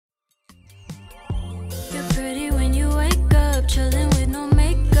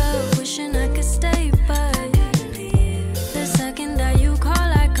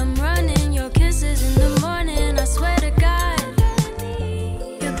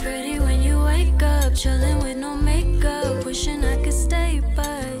up chilling with no makeup, wishing I could stay,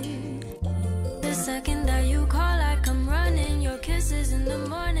 but the second that you call, like I'm running. Your kisses in the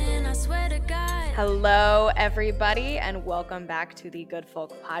morning, I swear to God. Hello, everybody, and welcome back to the Good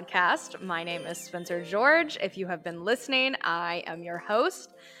Folk Podcast. My name is Spencer George. If you have been listening, I am your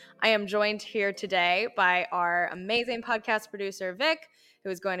host. I am joined here today by our amazing podcast producer, Vic, who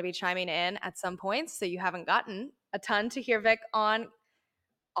is going to be chiming in at some points. So you haven't gotten a ton to hear Vic on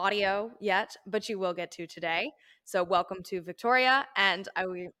audio yet, but you will get to today. So welcome to Victoria. And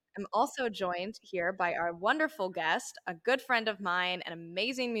am also joined here by our wonderful guest, a good friend of mine, an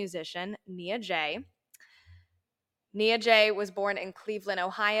amazing musician, Nia J. Nia J was born in Cleveland,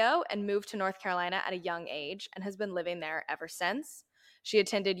 Ohio, and moved to North Carolina at a young age and has been living there ever since. She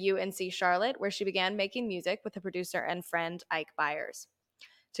attended UNC Charlotte, where she began making music with the producer and friend Ike Byers.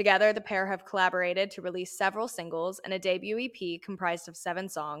 Together, the pair have collaborated to release several singles and a debut EP comprised of 7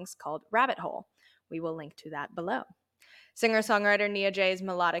 songs called Rabbit Hole. We will link to that below. Singer-songwriter Nia J's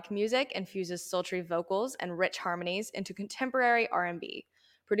melodic music infuses sultry vocals and rich harmonies into contemporary R&B,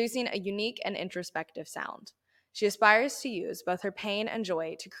 producing a unique and introspective sound. She aspires to use both her pain and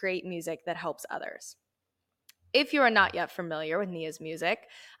joy to create music that helps others. If you are not yet familiar with Nia's music,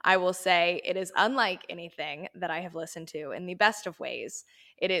 I will say it is unlike anything that I have listened to in the best of ways.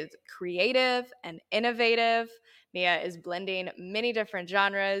 It is creative and innovative. Nia is blending many different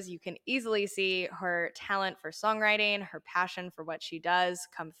genres. You can easily see her talent for songwriting, her passion for what she does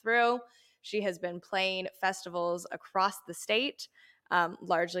come through. She has been playing festivals across the state,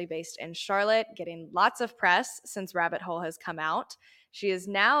 largely based in Charlotte, getting lots of press since Rabbit Hole has come out. She is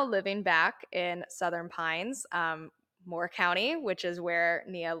now living back in Southern Pines, Moore County, which is where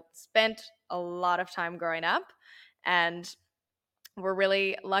Nia spent a lot of time growing up. And we're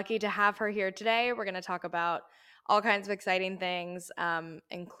really lucky to have her here today. We're going to talk about all kinds of exciting things,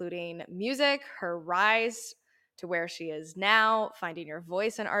 including music, her rise to where she is now, finding your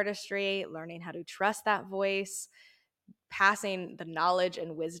voice in artistry, learning how to trust that voice, passing the knowledge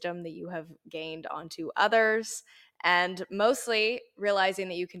and wisdom that you have gained onto others, and mostly realizing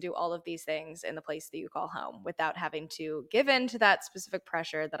that you can do all of these things in the place that you call home without having to give in to that specific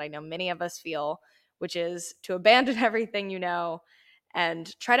pressure that I know many of us feel, which is to abandon everything you know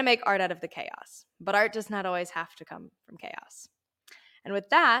and try to make art out of the chaos. But art does not always have to come from chaos. And with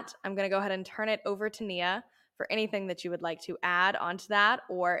that, I'm going to go ahead and turn it over to Nia for anything that you would like to add onto that,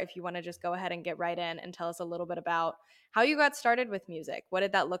 or if you want to just go ahead and get right in and tell us a little bit about how you got started with music. What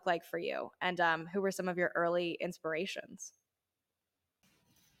did that look like for you? And who were some of your early inspirations?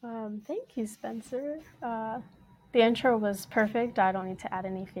 Thank you, Spencer. The intro was perfect. I don't need to add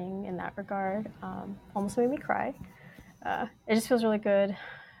anything in that regard. Almost made me cry. It just feels really good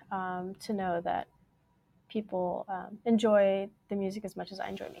to know that people enjoy the music as much as I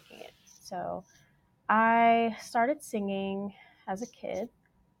enjoy making it. So I started singing as a kid.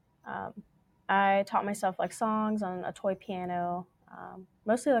 I taught myself like songs on a toy piano,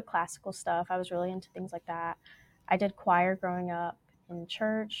 mostly the classical stuff. I was really into things like that. I did choir growing up in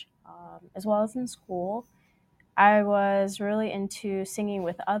church, as well as in school. I was really into singing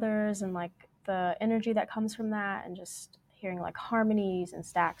with others and like the energy that comes from that, and just hearing like harmonies and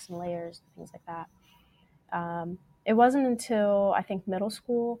stacks and layers and things like that. It wasn't until I think middle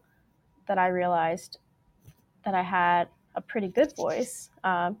school that I realized that I had a pretty good voice.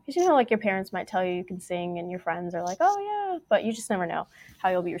 Because like your parents might tell you you can sing, and your friends are like, "Oh yeah," but you just never know how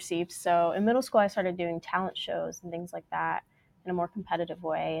you'll be received. So in middle school, I started doing talent shows and things like that in a more competitive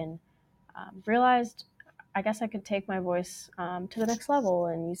way, and realized I guess I could take my voice to the next level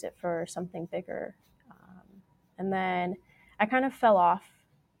and use it for something bigger. And then I kind of fell off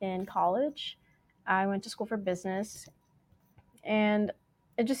in college. I went to school for business, and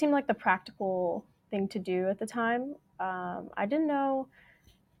it just seemed like the practical thing to do at the time. I didn't know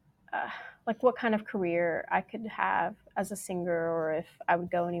like what kind of career I could have as a singer, or if I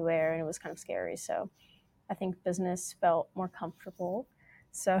would go anywhere, and it was kind of scary. So I think business felt more comfortable.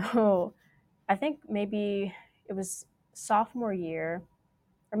 So I think maybe it was sophomore year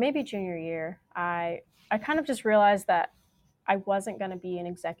or maybe junior year, I kind of just realized that I wasn't going to be an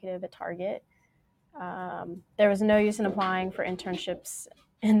executive at Target. There was no use in applying for internships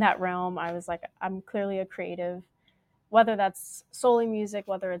in that realm. I was like, I'm clearly a creative, whether that's solely music,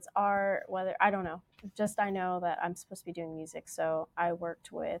 whether it's art, whether I don't know. Just I know that I'm supposed to be doing music. So I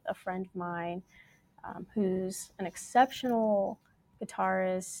worked with a friend of mine who's an exceptional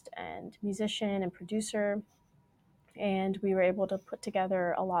guitarist and musician and producer. And we were able to put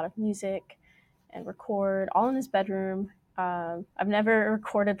together a lot of music and record all in his bedroom. I've never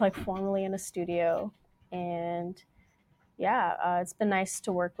recorded like formally in a studio. And yeah, it's been nice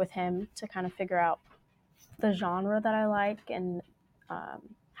to work with him to kind of figure out the genre that I like and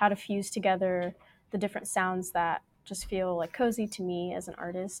how to fuse together the different sounds that just feel like cozy to me as an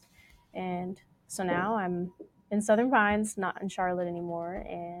artist. And so now I'm in Southern Pines, not in Charlotte anymore,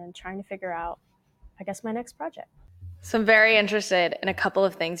 and trying to figure out, I guess, my next project. So I'm very interested in a couple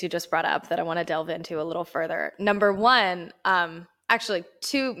of things you just brought up that I want to delve into a little further. Number one, actually,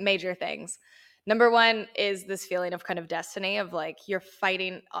 two major things. Number one is this feeling of kind of destiny of like you're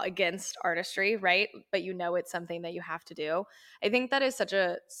fighting against artistry, right? But you know it's something that you have to do. I think that is such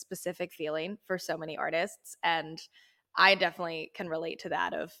a specific feeling for so many artists. And I definitely can relate to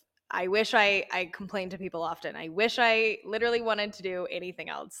that of I wish I complain to people often. I wish I literally wanted to do anything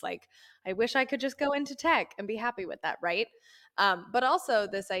else. Like I wish I could just go into tech and be happy with that, right? But also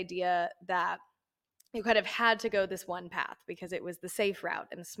this idea that you kind of had to go this one path because it was the safe route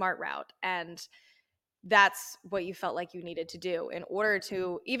and the smart route. And that's what you felt like you needed to do in order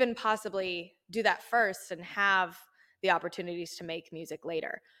to even possibly do that first and have the opportunities to make music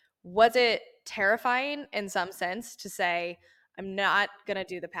later. Was it terrifying in some sense to say, I'm not going to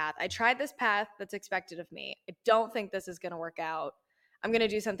do the path? I tried this path that's expected of me. I don't think this is going to work out. I'm going to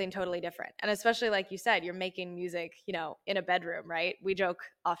do something totally different. And especially like you said, you're making music, in a bedroom, right? We joke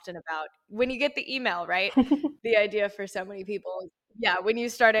often about when you get the email, right? The idea for so many people, yeah, when you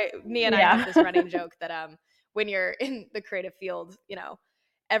started, Nia and I have Yeah. this running joke that when you're in the creative field,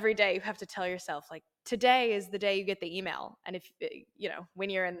 every day you have to tell yourself like today is the day you get the email. And if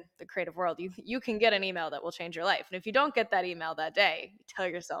when you're in the creative world, you can get an email that will change your life. And if you don't get that email that day, you tell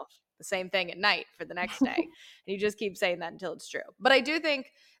yourself the same thing at night for the next day. And you just keep saying that until it's true. But I do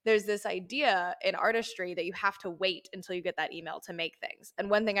think there's this idea in artistry that you have to wait until you get that email to make things. And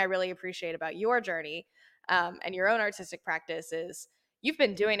one thing I really appreciate about your journey and your own artistic practice is you've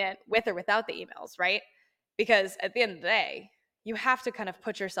been doing it with or without the emails, right? Because at the end of the day, you have to kind of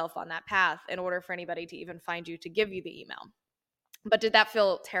put yourself on that path in order for anybody to even find you to give you the email. But did that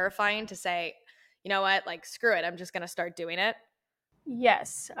feel terrifying to say, you know what, like, screw it, I'm just going to start doing it?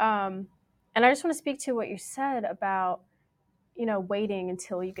 Yes. And I just want to speak to what you said about, waiting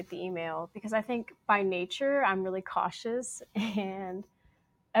until you get the email, because I think by nature I'm really cautious and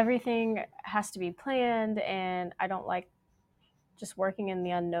everything has to be planned, and I don't like just working in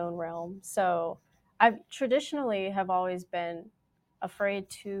the unknown realm. So I traditionally have always been afraid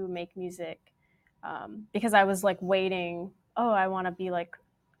to make music because I was like waiting. Oh, I want to be like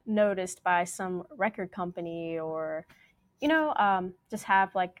noticed by some record company, or just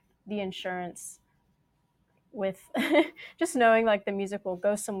have like the insurance with just knowing like the music will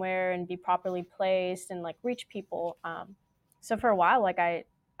go somewhere and be properly placed and like reach people. So for a while, like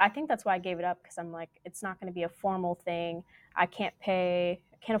I think that's why I gave it up, because I'm like, it's not going to be a formal thing. I can't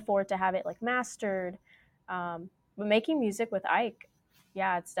afford to have it like mastered. But making music with Ike,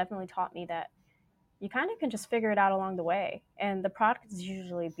 yeah, it's definitely taught me that you kind of can just figure it out along the way, and the product is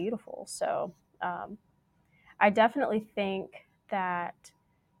usually beautiful. So um, I definitely think that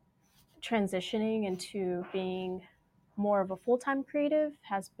transitioning into being more of a full time creative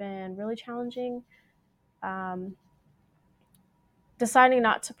has been really challenging. Um, Deciding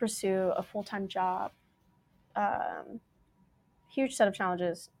not to pursue a full time job, um, huge set of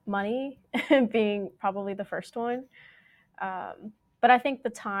challenges. Money being probably the first one. But I think the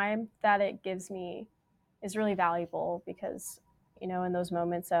time that it gives me is really valuable because, in those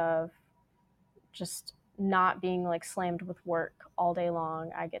moments of just not being like slammed with work all day long,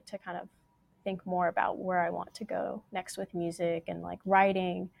 I get to kind of think more about where I want to go next with music and like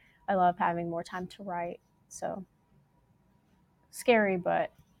writing. I love having more time to write. So scary,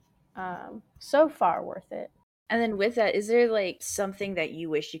 but so far worth it. And then with that, is there like something that you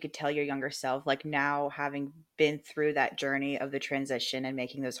wish you could tell your younger self, like now having been through that journey of the transition and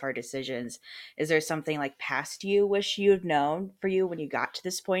making those hard decisions? Is there something like past you wish you had known for you when you got to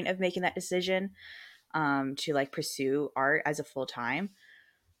this point of making that decision to like pursue art as a full time?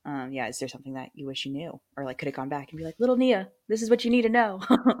 Yeah, is there something that you wish you knew or like could have gone back and be like, little Nia, this is what you need to know?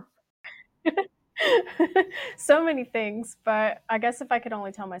 So many things, but I guess if I could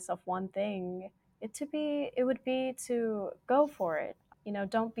only tell myself one thing, it would be to go for it.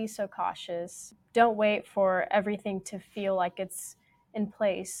 Don't be so cautious. Don't wait for everything to feel like it's in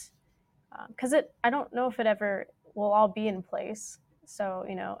place, because I don't know if it ever will all be in place. So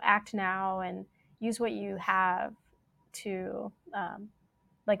act now and use what you have to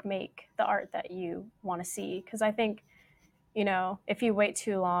like make the art that you want to see. Because I think if you wait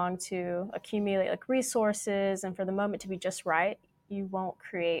too long to accumulate like resources and for the moment to be just right, you won't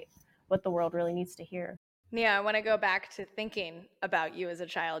create what the world really needs to hear. Nia, I want to go back to thinking about you as a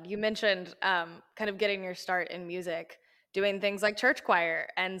child. You mentioned kind of getting your start in music. doing things like church choir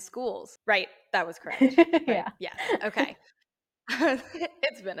and schools. Right. That was correct. Right? Yeah. Yes. Okay.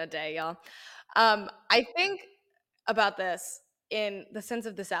 It's been a day, y'all. I think about this in the sense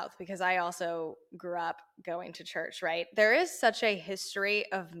of the South, because I also grew up going to church, right? There is such a history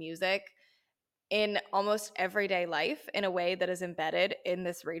of music in almost everyday life in a way that is embedded in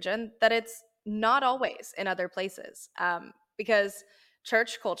this region that it's not always in other places. Because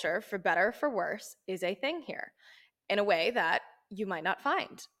church culture, for better or for worse, is a thing here in a way that you might not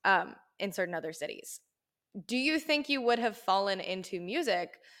find in certain other cities. Do you think you would have fallen into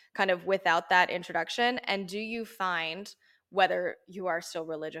music kind of without that introduction? And do you find, whether you are still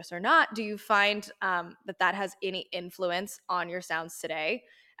religious or not, do you find that that has any influence on your sounds today,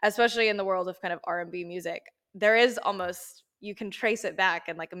 especially in the world of kind of R&B music? There is almost, you can trace it back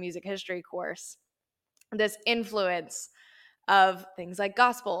in like a music history course, this influence of things like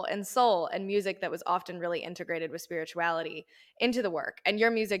gospel and soul and music that was often really integrated with spirituality into the work. And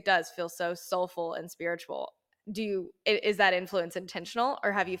your music does feel so soulful and spiritual. Is that influence intentional,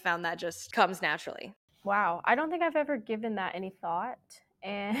 or have you found that just comes naturally? Wow, I don't think I've ever given that any thought.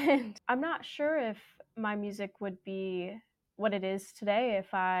 And I'm not sure if my music would be what it is today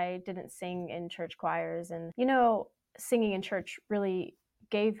if I didn't sing in church choirs. And, singing in church really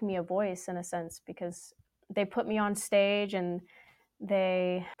gave me a voice in a sense because they put me on stage and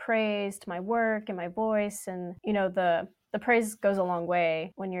they praised my work and my voice. And, the praise goes a long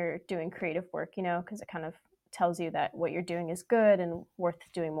way when you're doing creative work, because it kind of tells you that what you're doing is good and worth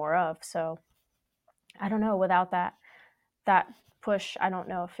doing more of. So I don't know, without that push, I don't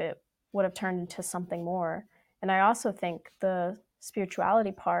know if it would have turned into something more. And I also think the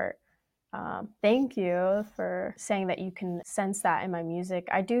spirituality part, thank you for saying that you can sense that in my music.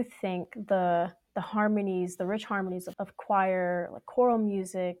 I do think the harmonies, the rich harmonies of choir, like choral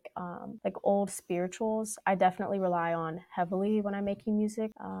music, like old spirituals, I definitely rely on heavily when I'm making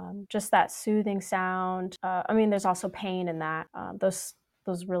music. Just that soothing sound. There's also pain in that.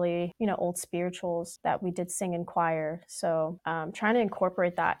 Those really, old spirituals that we did sing in choir. So trying to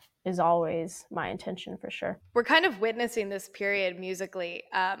incorporate that is always my intention for sure. We're kind of witnessing this period musically.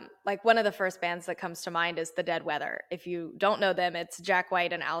 Like one of the first bands that comes to mind is The Dead Weather. If you don't know them, it's Jack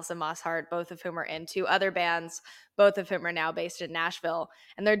White and Alison Mosshart, both of whom are in two other bands, both of whom are now based in Nashville.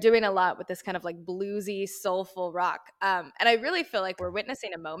 And they're doing a lot with this kind of like bluesy, soulful rock. And I really feel like we're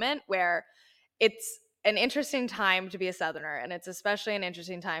witnessing a moment where it's an interesting time to be a Southerner, and it's especially an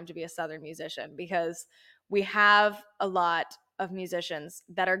interesting time to be a Southern musician because we have a lot of musicians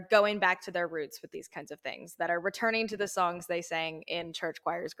that are going back to their roots with these kinds of things, that are returning to the songs they sang in church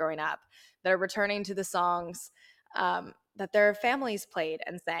choirs growing up, that are returning to the songs that their families played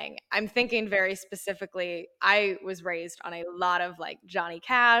and sang. I'm thinking very specifically, I was raised on a lot of like Johnny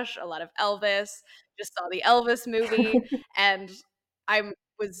Cash, a lot of Elvis, just saw the Elvis movie, and I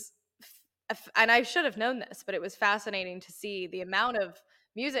was and I should have known this, but it was fascinating to see the amount of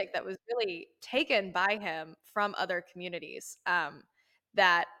music that was really taken by him from other communities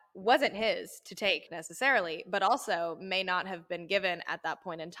that wasn't his to take necessarily, but also may not have been given at that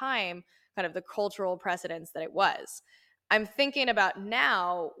point in time kind of the cultural precedence that it was. I'm thinking about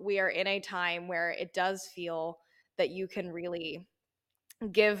now we are in a time where it does feel that you can really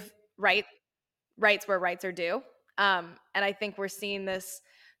give rights where rights are due. And I think we're seeing this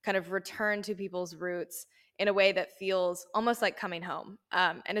kind of return to people's roots in a way that feels almost like coming home,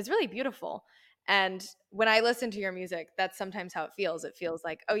 and is really beautiful. And when I listen to your music, that's sometimes how it feels. It feels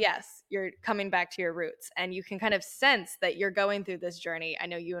like, oh, yes, you're coming back to your roots. And you can kind of sense that you're going through this journey. I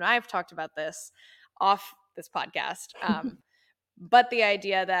know you and I have talked about this off this podcast. But the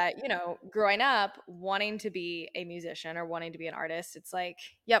idea that, growing up wanting to be a musician or wanting to be an artist, it's like,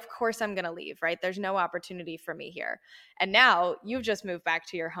 yeah, of course I'm going to leave, right? There's no opportunity for me here. And now you've just moved back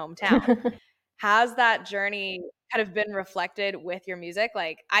to your hometown. Has that journey kind of been reflected with your music?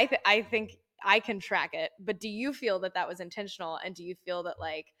 Like, I think I can track it, but do you feel that that was intentional? And do you feel that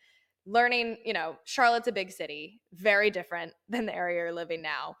like learning, Charlotte's a big city, very different than the area you're living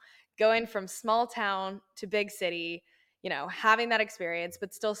now, going from small town to big city, having that experience,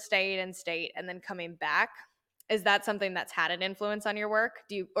 but still staying in state and then coming back. Is that something that's had an influence on your work?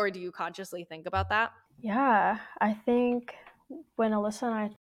 Do you consciously think about that? Yeah, I think when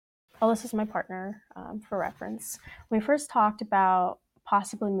Alyssa's my partner, for reference, when we first talked about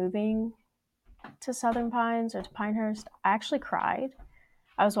possibly moving to Southern Pines or to Pinehurst, I actually cried.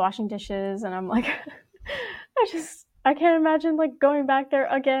 I was washing dishes and I'm like, I can't imagine like going back there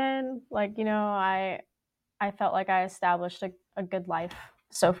again. Like, I felt like I established a good life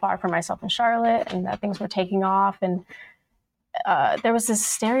so far for myself in Charlotte and that things were taking off. And there was this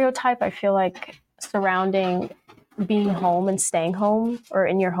stereotype, I feel like, surrounding being home and staying home or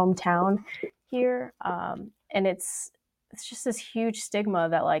in your hometown here. And it's just this huge stigma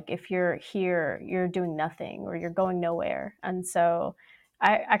that like if you're here, you're doing nothing or you're going nowhere. And so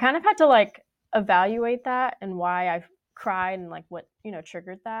I kind of had to like evaluate that and why I cried and like what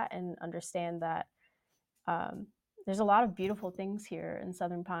triggered that, and understand that um, there's a lot of beautiful things here in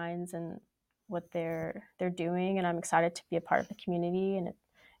Southern Pines and what they're doing, and I'm excited to be a part of the community. And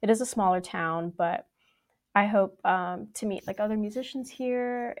it is a smaller town, but I hope to meet like other musicians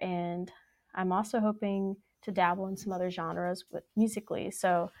here, and I'm also hoping to dabble in some other genres with musically.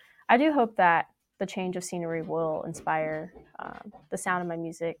 So I do hope that the change of scenery will inspire the sound of my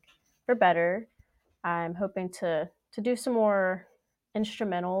music for better. I'm hoping to do some more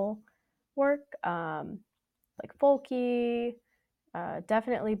instrumental work, like folky,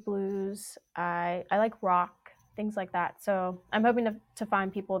 definitely blues. I like rock, things like that. So I'm hoping to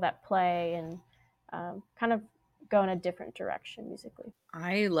find people that play and kind of go in a different direction musically.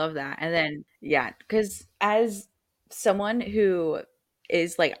 I love that. And then, yeah, because as someone who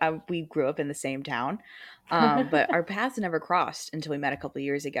is like, we grew up in the same town, but our paths never crossed until we met a couple of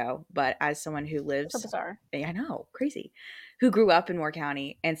years ago. But as someone who So lives, bizarre. yeah, I know, crazy, who grew up in Moore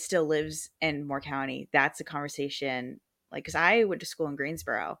County and still lives in Moore County, that's a conversation. Like, because I went to school in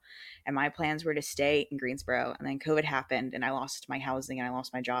Greensboro and my plans were to stay in Greensboro. And then COVID happened and I lost my housing and I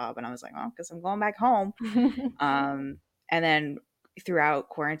lost my job. And I was like, well, because I'm going back home. Um, and then throughout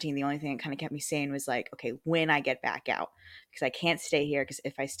quarantine, the only thing that kind of kept me sane was like, okay, when I get back out, because I can't stay here, because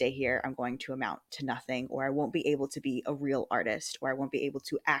if I stay here, I'm going to amount to nothing, or I won't be able to be a real artist, or I won't be able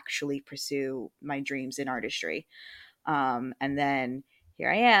to actually pursue my dreams in artistry. And then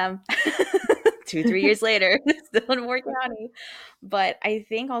here I am, 2, 3 years later, still in Moore County. But I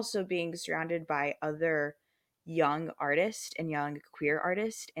think also being surrounded by other young artists and young queer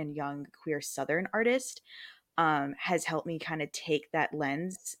artists and young queer Southern artists has helped me kind of take that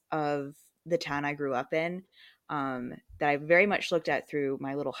lens of the town I grew up in, that I very much looked at through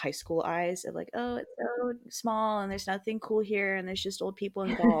my little high school eyes of like, oh, it's so small and there's nothing cool here and there's just old people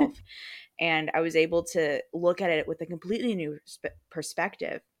involved. And I was able to look at it with a completely new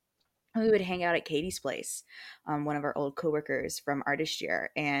perspective. We would hang out at Katie's place, one of our old coworkers from artist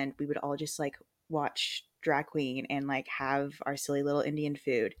year, and we would all just like watch drag queen and like have our silly little Indian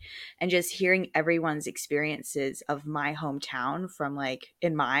food, and just hearing everyone's experiences of my hometown from like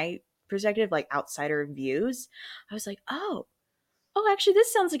in my perspective, like outsider views. I was like, oh, actually,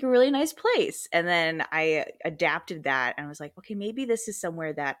 this sounds like a really nice place. And then I adapted that and I was like, okay, maybe this is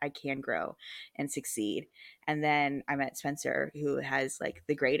somewhere that I can grow and succeed. And then I met Spencer, who has like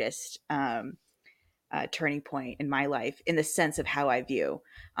the greatest turning point in my life in the sense of how I view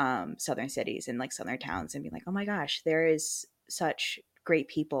Southern cities and like Southern towns, and being like, oh my gosh, there is such great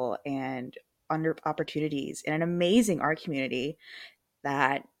people and under opportunities and an amazing art community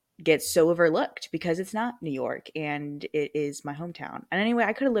that gets so overlooked because it's not New York and it is my hometown. And anyway,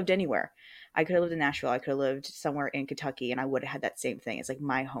 I could have lived anywhere. I could have lived in Nashville. I could have lived somewhere in Kentucky and I would have had that same thing. It's like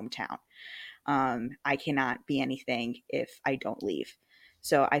my hometown. I cannot be anything if I don't leave.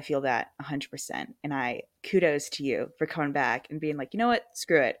 So I feel that 100%. And I kudos to you for coming back and being like, you know what?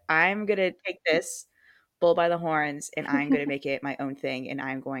 Screw it. I'm going to take this bull by the horns and I'm going to make it my own thing and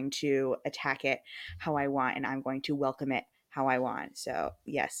I'm going to attack it how I want and I'm going to welcome it how I want. So,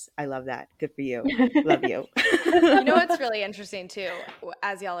 yes, I love that. Good for you. Love you. You know what's really interesting too,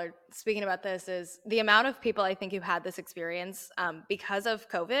 as y'all are speaking about this, is the amount of people I think who had this experience because of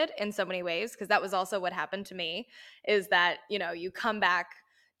COVID in so many ways. Because that was also what happened to me. Is that you come back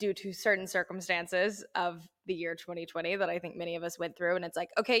due to certain circumstances of the year 2020 that I think many of us went through, and it's like,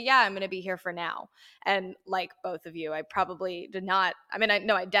 okay, yeah, I'm going to be here for now. And like both of you, I probably did not. I mean,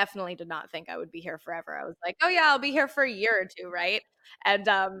 I definitely did not think I would be here forever. I was like, oh yeah, I'll be here for a year or two, right? And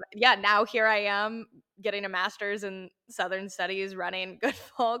yeah, now here I am getting a master's in Southern Studies, running Good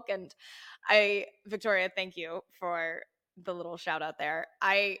Folk. And Victoria, thank you for the little shout out there.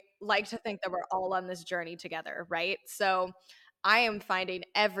 I like to think that we're all on this journey together, right? So I am finding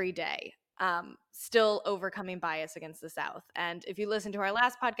every day still overcoming bias against the South. And if you listen to our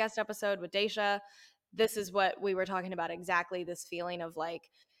last podcast episode with Daisha, this is what we were talking about, exactly this feeling of like,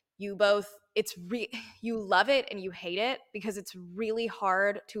 you both you love it and you hate it, because it's really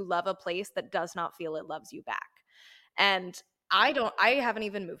hard to love a place that does not feel it loves you back. And I haven't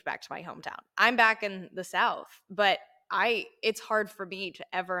even moved back to my hometown. I'm back in the South, but it's hard for me to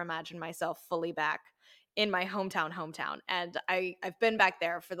ever imagine myself fully back in my hometown. And I've been back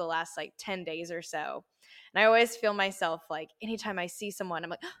there for the last like 10 days or so. And I always feel myself like, anytime I see someone, I'm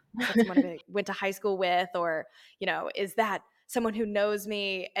like, is that someone I went to high school with? Or, is that someone who knows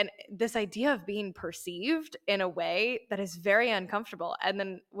me, and this idea of being perceived in a way that is very uncomfortable. And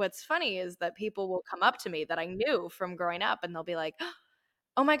then what's funny is that people will come up to me that I knew from growing up, and they'll be like,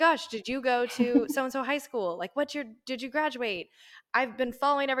 oh my gosh, did you go to so and so high school? Like, did you graduate? I've been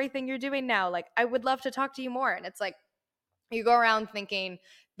following everything you're doing now. Like, I would love to talk to you more. And it's like, you go around thinking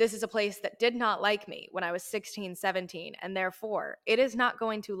this is a place that did not like me when I was 16, 17, and therefore it is not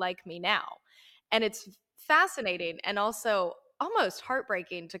going to like me now. And it's fascinating and also almost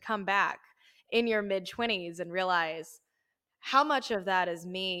heartbreaking to come back in your mid 20s and realize how much of that is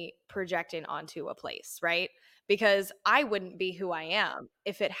me projecting onto a place, right? Because I wouldn't be who I am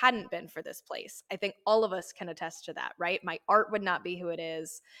if it hadn't been for this place. I think all of us can attest to that, right? My art would not be who it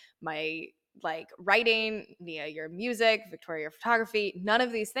is. My like writing, Nia, your music, Victoria, your photography, none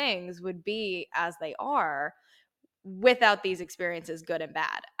of these things would be as they are without these experiences, good and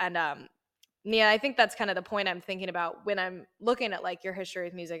bad. And Nia, I think that's kind of the point I'm thinking about when I'm looking at like your history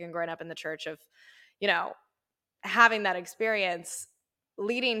with music and growing up in the church of, you know, having that experience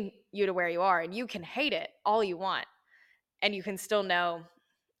leading you to where you are, and you can hate it all you want and you can still know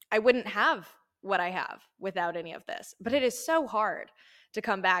I wouldn't have what I have without any of this. But it is so hard to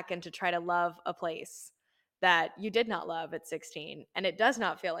come back and to try to love a place that you did not love at 16, and it does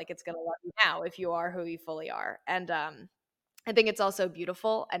not feel like it's going to love you now if you are who you fully are. And I think it's also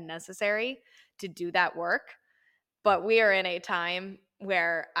beautiful and necessary to do that work, but we are in a time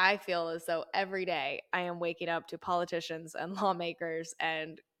where I feel as though every day I am waking up to politicians and lawmakers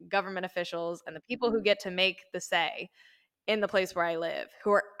and government officials and the people who get to make the say in the place where I live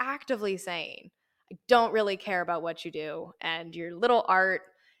who are actively saying, I don't really care about what you do, and your little art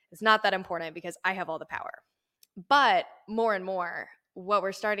is not that important because I have all the power. But more and more, what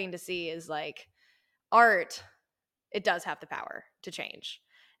we're starting to see is like art, it does have the power to change.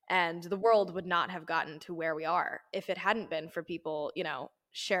 And the world would not have gotten to where we are if it hadn't been for people, you know,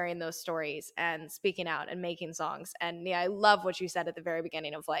 sharing those stories and speaking out and making songs. And yeah, I love what you said at the very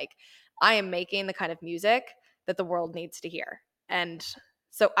beginning of like, I am making the kind of music that the world needs to hear. And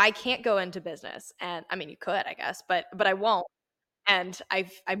so I can't go into business. And I mean, you could, I guess, but I won't. And I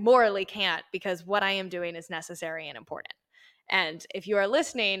morally can't, because what I am doing is necessary and important. And if you are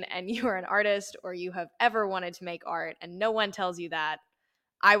listening and you are an artist or you have ever wanted to make art and no one tells you that,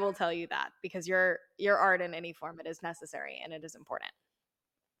 I will tell you that, because your art in any form, it is necessary and it is important.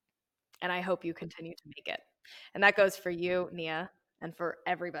 And I hope you continue to make it. And that goes for you, Nia, and for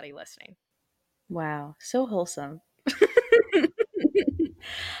everybody listening. Wow, so wholesome.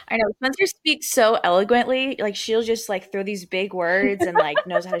 I know Spencer speaks so eloquently. Like she'll just like throw these big words and like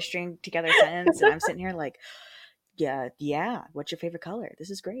knows how to string together a sentence, and I'm sitting here like, yeah. What's your favorite color? This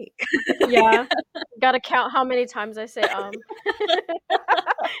is great. Yeah. Gotta count how many times I say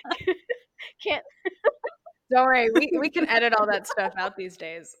Can't. Don't worry, we can edit all that stuff out these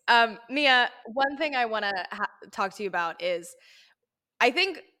days. Nia, one thing I want to talk to you about is I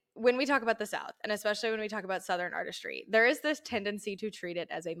think when we talk about the South, and especially when we talk about Southern artistry, there is this tendency to treat it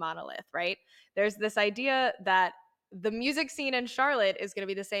as a monolith, right? There's this idea that the music scene in Charlotte is going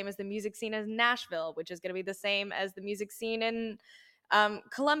to be the same as the music scene in Nashville, which is going to be the same as the music scene in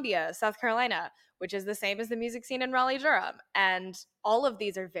Columbia, South Carolina, which is the same as the music scene in Raleigh, Durham. And all of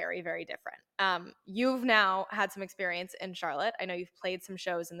these are very, very different. You've now had some experience in Charlotte. I know you've played some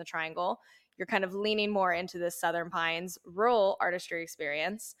shows in the Triangle. You're kind of leaning more into this Southern Pines rural artistry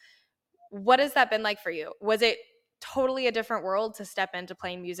experience. What has that been like for you? Was it totally a different world to step into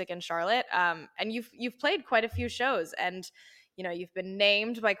playing music in Charlotte? And you've played quite a few shows, and you know you've been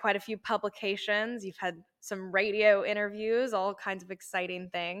named by quite a few publications. You've had some radio interviews, all kinds of exciting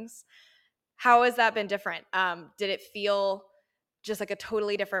things. How has that been different? Did it feel just like a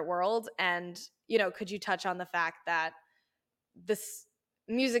totally different world? And you know, could you touch on the fact that this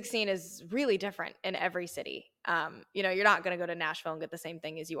music scene is really different in every city? You know, you're not going to go to Nashville and get the same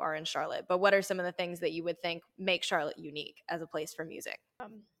thing as you are in Charlotte, but what are some of the things that you would think make Charlotte unique as a place for music?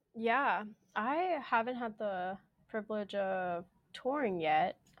 Yeah, I haven't had the privilege of touring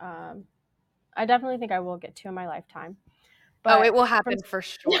yet. I definitely think I will get to in my lifetime. Oh, it But will from happen for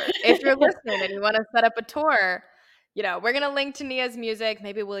sure. If you're listening and you want to set up a tour, you know, we're going to link to Nia's music.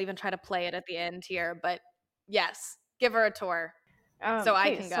 Maybe we'll even try to play it at the end here, but yes, give her a tour so I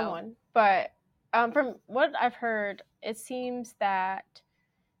please, can go. someone. But from what I've heard, it seems that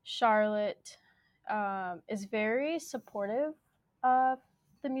Charlotte is very supportive of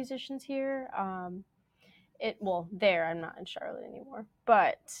the musicians here. There, I'm not in Charlotte anymore,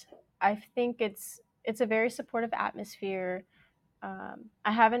 but I think it's a very supportive atmosphere.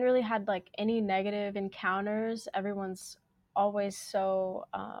 I haven't really had like any negative encounters. Everyone's always so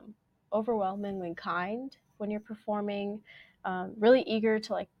overwhelmingly kind when you're performing. really eager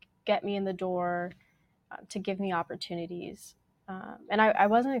to like get me in the door, to give me opportunities. And I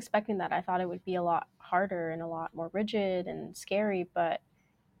wasn't expecting that. I thought it would be a lot harder and a lot more rigid and scary, but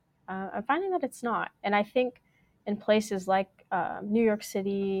I'm finding that it's not. And I think in places like New York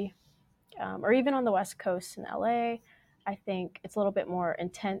City, or even on the West Coast in LA, I think it's a little bit more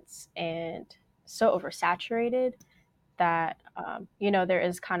intense and so oversaturated that, there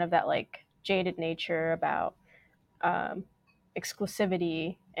is kind of that like jaded nature about um,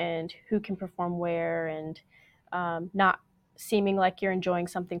 exclusivity and who can perform where, and not seeming like you're enjoying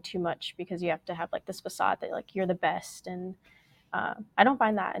something too much because you have to have like this facade that like you're the best. And I don't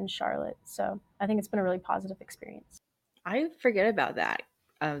find that in Charlotte. So I think it's been a really positive experience. I forget about that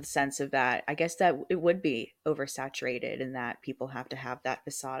sense of that. I guess that it would be oversaturated and that people have to have that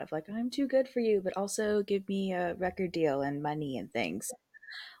facade of like, I'm too good for you, but also give me a record deal and money and things.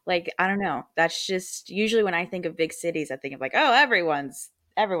 Like, I don't know. That's just usually when I think of big cities, I think of like, oh, everyone's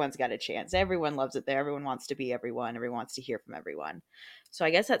got a chance. Everyone loves it there. Everyone wants to be everyone. Everyone wants to hear from everyone. So I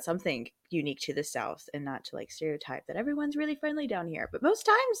guess that's something unique to the South, and not to like stereotype that everyone's really friendly down here. But most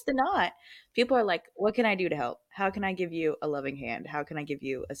times they're not. People are like, what can I do to help? How can I give you a loving hand? How can I give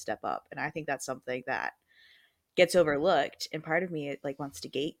you a step up? And I think that's something that gets overlooked, and part of me like wants to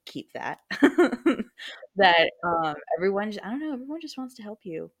gatekeep that. That everyone I don't know, everyone just wants to help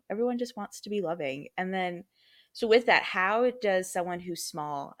you, everyone just wants to be loving. And then so with that, how does someone who's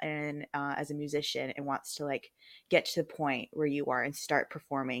small and as a musician and wants to like get to the point where you are and start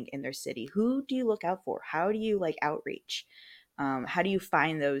performing in their city, who do you look out for? How do you like outreach? How do you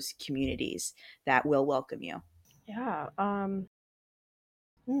find those communities that will welcome you? Yeah,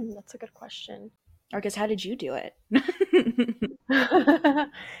 that's a good question. Or I guess, how did you do it?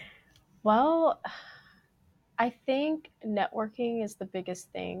 Well, I think networking is the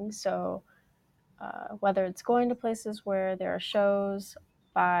biggest thing. So, whether it's going to places where there are shows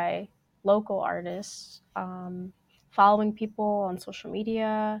by local artists, following people on social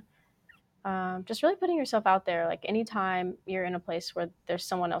media, just really putting yourself out there. Like anytime you're in a place where there's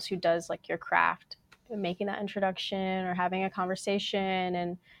someone else who does like your craft, making that introduction or having a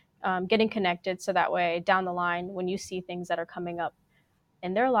conversation, and getting connected. So that way, down the line, when you see things that are coming up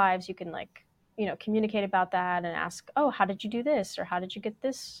in their lives, you can like, communicate about that and ask, oh, how did you do this? Or how did you get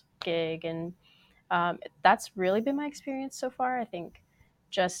this gig? And that's really been my experience so far. I think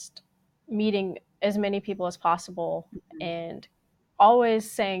just meeting as many people as possible and always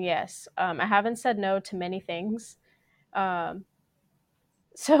saying yes. I haven't said no to many things. Um,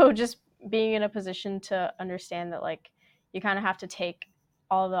 so just being in a position to understand that like you kind of have to take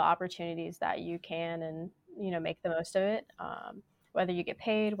all the opportunities that you can, and make the most of it, whether you get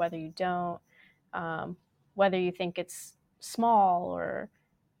paid, whether you don't, um, whether you think it's small or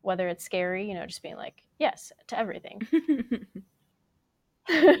whether it's scary, just being like yes to everything. To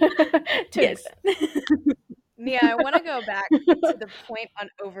an Yes. extent. Nia, I want to go back to the point on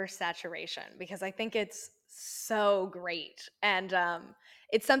oversaturation because I think it's so great. And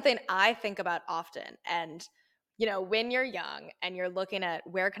it's something I think about often. And, when you're young and you're looking at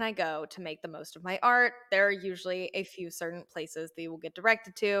where can I go to make the most of my art, there are usually a few certain places that you will get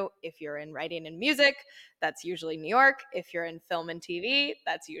directed to. If you're in writing and music, that's usually New York. If you're in film and TV,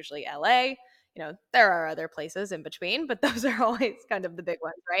 that's usually LA. There are other places in between, but those are always kind of the big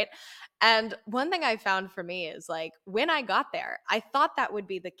ones, right? And one thing I found for me is like when I got there, I thought that would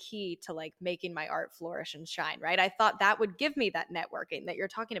be the key to like making my art flourish and shine, right? I thought that would give me that networking that you're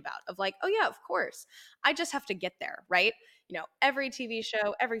talking about of like, oh yeah, of course. I just have to get there, right? Every TV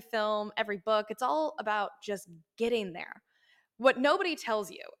show, every film, every book, it's all about just getting there. What nobody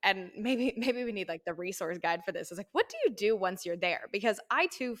tells you, and maybe we need like the resource guide for this, is like, what do you do once you're there? Because I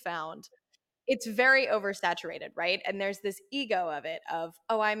too found it's very oversaturated, right? And there's this ego of it of,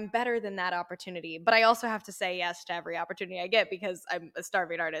 oh, I'm better than that opportunity, but I also have to say yes to every opportunity I get because I'm a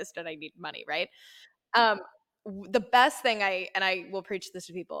starving artist and I need money, right? Um, the best thing I will preach this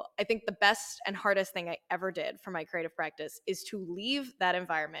to people, I think the best and hardest thing I ever did for my creative practice is to leave that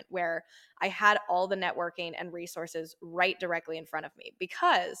environment where I had all the networking and resources right directly in front of me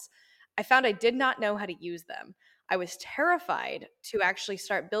because I found I did not know how to use them. I was terrified to actually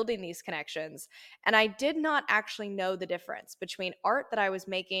start building these connections. And I did not actually know the difference between art that I was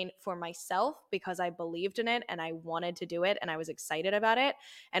making for myself because I believed in it and I wanted to do it and I was excited about it,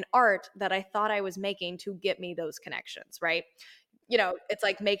 and art that I thought I was making to get me those connections, right? It's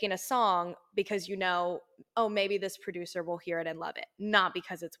like making a song because oh, maybe this producer will hear it and love it, not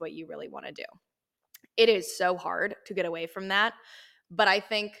because it's what you really want to do. It is so hard to get away from that. But I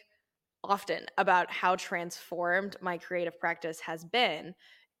think often about how transformed my creative practice has been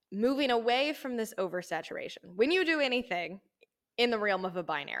moving away from this oversaturation. When you do anything, in the realm of a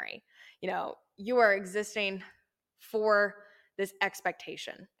binary. You are existing for this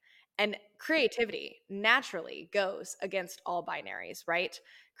expectation. And creativity naturally goes against all binaries, right?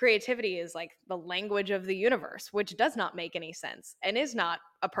 Creativity is like the language of the universe, which does not make any sense and is not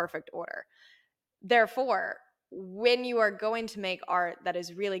a perfect order. Therefore, when you are going to make art that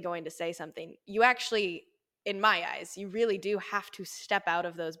is really going to say something, you actually, in my eyes, you really do have to step out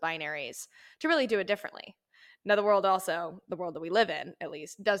of those binaries to really do it differently. Now, the world also, the world that we live in, at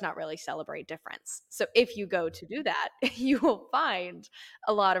least, does not really celebrate difference. So if you go to do that, you will find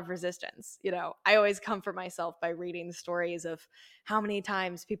a lot of resistance. I always comfort myself by reading stories of how many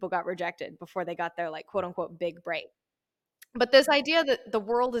times people got rejected before they got their, like, quote unquote, big break. But this idea that the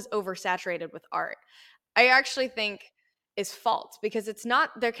world is oversaturated with art, I actually think is false, because it's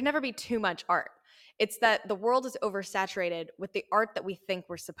not, there can never be too much art. It's that the world is oversaturated with the art that we think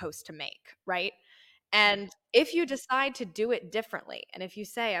we're supposed to make, right? And if you decide to do it differently, and if you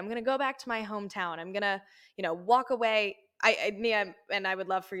say, I'm going to go back to my hometown, I'm going to, walk away. Mia, and I would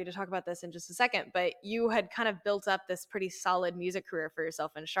love for you to talk about this in just a second, but you had kind of built up this pretty solid music career for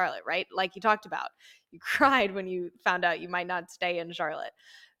yourself in Charlotte, right? Like you talked about, you cried when you found out you might not stay in Charlotte,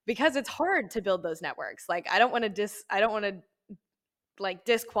 because it's hard to build those networks. Like, I don't want to like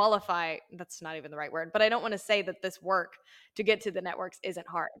disqualify, that's not even the right word, but I don't want to say that this work to get to the networks isn't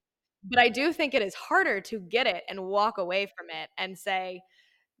hard. But I do think it is harder to get it and walk away from it and say,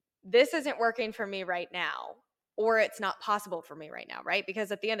 this isn't working for me right now, or it's not possible for me right now, right?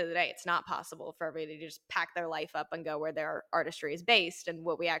 Because at the end of the day, it's not possible for everybody to just pack their life up and go where their artistry is based. And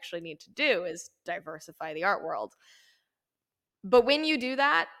what we actually need to do is diversify the art world. But when you do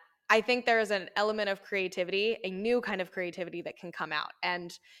that, I think there is an element of creativity, a new kind of creativity that can come out,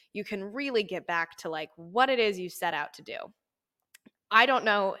 and you can really get back to like what it is you set out to do. I don't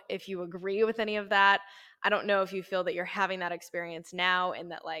know if you agree with any of that. I don't know if you feel that you're having that experience now,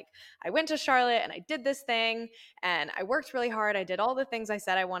 and that like, I went to Charlotte and I did this thing and I worked really hard. I did all the things I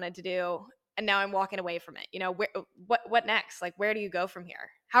said I wanted to do, and now I'm walking away from it. What next? Like, where do you go from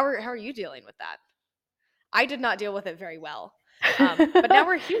here? How are you dealing with that? I did not deal with it very well. But now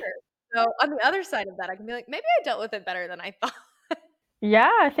we're here. So on the other side of that, I can be like, maybe I dealt with it better than I thought.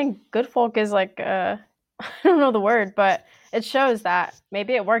 Yeah, I think good folk is like, I don't know the word, but it shows that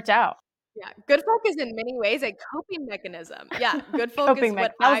maybe it worked out. Yeah, good folk is in many ways a coping mechanism. Yeah, good folk is Coping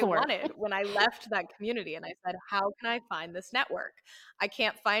what that was I the word. wanted when I left that community, and I said, how can I find this network? I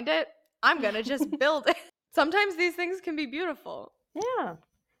can't find it. I'm going to just build it. Sometimes these things can be beautiful. Yeah.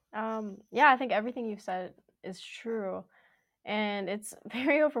 Yeah, I think everything you've said is true. And it's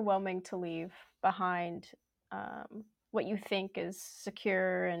very overwhelming to leave behind what you think is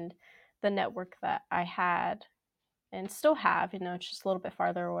secure and the network that I had and still have, it's just a little bit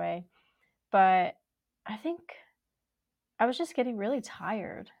farther away. But I think I was just getting really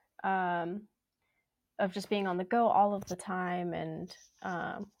tired um, of just being on the go all of the time and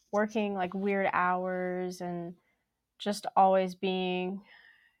working like weird hours and just always being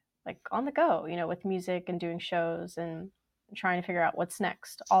like on the go, with music and doing shows and trying to figure out what's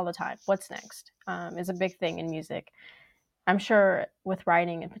next all the time. What's next is a big thing in music. I'm sure with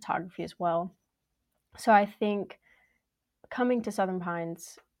writing and photography as well. So I think coming to Southern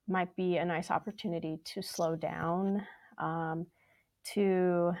Pines might be a nice opportunity to slow down,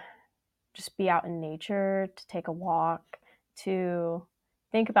 to just be out in nature, to take a walk, to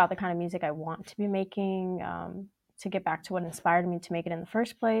think about the kind of music I want to be making, to get back to what inspired me to make it in the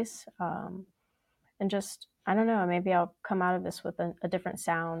first place. And just, I don't know, maybe I'll come out of this with a different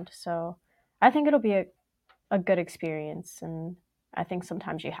sound. So I think it'll be a good experience. And I think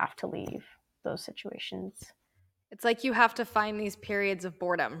sometimes you have to leave those situations. It's like you have to find these periods of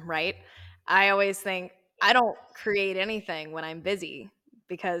boredom, right? I always think I don't create anything when I'm busy,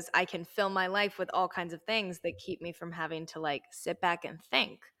 because I can fill my life with all kinds of things that keep me from having to like sit back and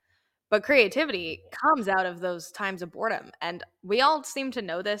think. But creativity comes out of those times of boredom. And we all seem to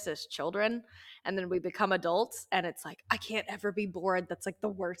know this as children. And then we become adults and it's like, I can't ever be bored. That's like the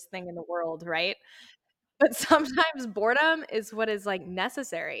worst thing in the world, right? But sometimes boredom is what is like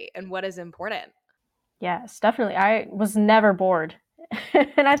necessary and what is important. Yes, definitely. I was never bored.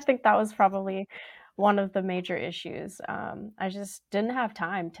 And I think that was probably one of the major issues. I just didn't have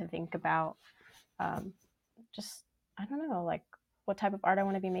time to think about um, just, I don't know, like what type of art I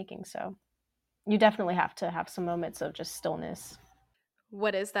want to be making. So you definitely have to have some moments of just stillness.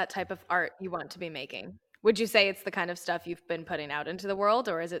 What is that type of art you want to be making? Would you say it's the kind of stuff you've been putting out into the world,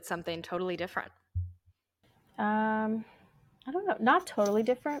 or is it something totally different? Um, I don't know, not totally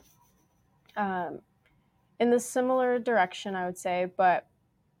different. Um, in the similar direction, I would say, but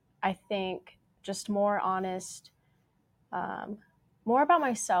I think just more honest, more about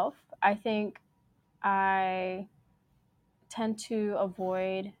myself. I think I tend to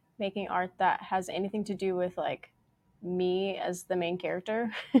avoid making art that has anything to do with like me as the main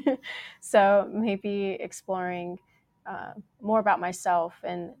character. So maybe exploring more about myself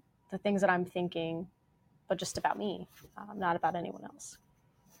and the things that I'm thinking, but just about me, not about anyone else.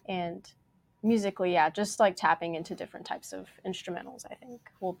 And musically, yeah, just like tapping into different types of instrumentals, I think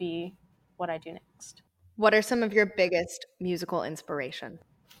will be what I do next. What are some of your biggest musical inspirations?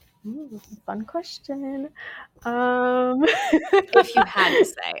 Ooh, fun question. Um, If you had to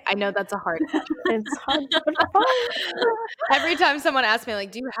say. I know that's a hard it's hard but fun. Every time someone asks me,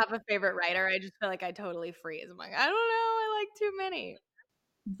 like, do you have a favorite writer? I just feel like I totally freeze. I'm like, I don't know. I like too many.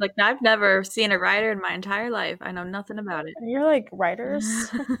 It's like I've never seen a writer in my entire life. I know nothing about it. You're like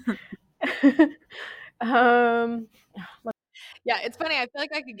writers. um, Yeah, it's funny. I feel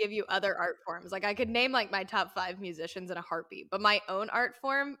like I could give you other art forms. Like I could name like my top 5 musicians in a heartbeat, but my own art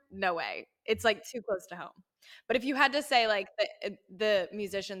form, no way. It's like too close to home. But if you had to say like the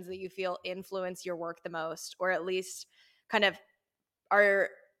musicians that you feel influence your work the most, or at least kind of are,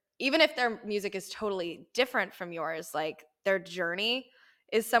 even if their music is totally different from yours, like their journey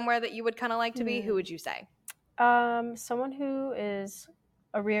is somewhere that you would kind of like to be, who would you say? someone who is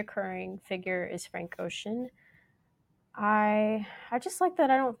a reoccurring figure is Frank Ocean. I just like that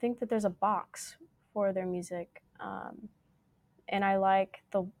I don't think that there's a box for their music, and I like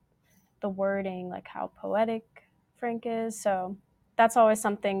the wording, like how poetic Frank is. So that's always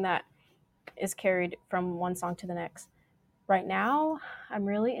something that is carried from one song to the next. Right now, I'm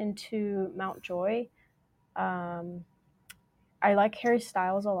really into Mount Joy. Um, I like Harry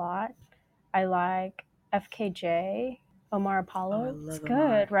Styles a lot. I like FKJ, Omar Oh, I Apollo. It's love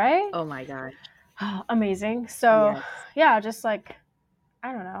Omar. good, right? Oh my gosh. Amazing. So, Yes. yeah, just like,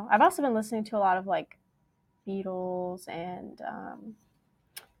 I don't know. I've also been listening to a lot of like Beatles, and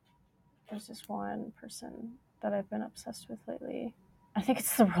there's this one person that I've been obsessed with lately. I think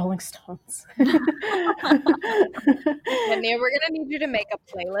it's the Rolling Stones. Yeah, Nia, we're gonna need you to make a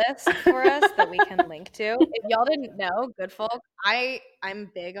playlist for us that we can link to. If y'all didn't know, Good Folk,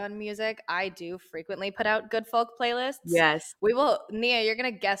 I'm big on music. I do frequently put out Good Folk playlists. Yes. We will, Nia, you're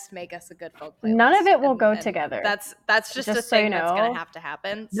gonna guest make us a Good Folk None of playlist, it will and go together. that's just a Just so you thing that's gonna know. have to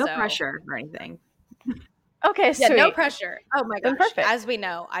happen. No So pressure or anything. Okay, yeah, no sweet. pressure. Oh my Then gosh, perfect. as we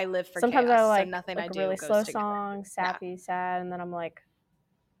know, I live for Sometimes I chaos, so like nothing I a do really goes slow together. song, Yeah. sappy, sad, and then I'm like,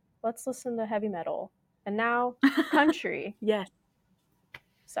 let's listen to heavy metal. And now country. Yes.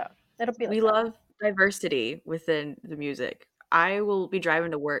 So it'll be like We that. love diversity within the music. I will be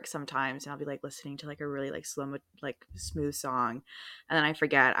driving to work sometimes and I'll be like listening to like a really like slow like smooth song, and then I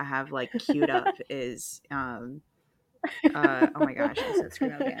forget I have like queued up is oh my gosh, what's that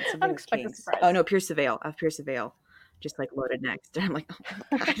screamo band? Something with Unexpected Kings. surprise. Oh no, Pierce the Veil. I have Pierce the Veil just like loaded next. And I'm like, oh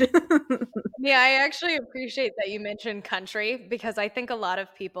my god. Yeah, I actually appreciate that you mentioned country, because I think a lot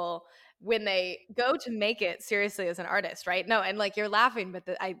of people, when they go to make it seriously as an artist, right? No, and like you're laughing, but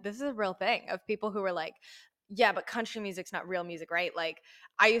this is a real thing of people who are like, yeah, but country music's not real music, right? Like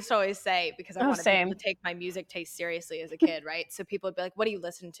I used to always say, because I Oh, wanted people to same. take my music taste seriously as a kid, right? So people would be like, what do you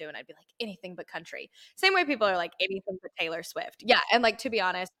listen to? And I'd be like, anything but country. Same way people are like, anything but Taylor Swift. Yeah. And like, to be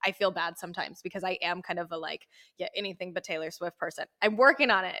honest, I feel bad sometimes because I am kind of a like, yeah, anything but Taylor Swift person. I'm working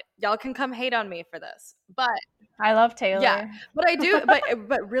on it. Y'all can come hate on me for this. But I love yeah, Taylor. but I do,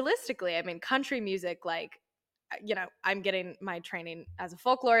 but realistically, I mean, country music, like, I'm getting my training as a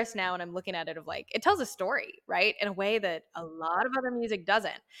folklorist now, and I'm looking at it of like, it tells a story, right? In a way that a lot of other music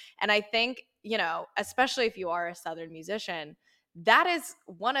doesn't. And I think, especially if you are a Southern musician, that is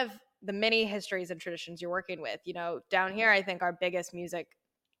one of the many histories and traditions you're working with. Down here, I think our biggest music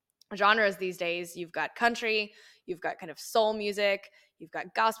genres these days, you've got country, you've got kind of soul music, you've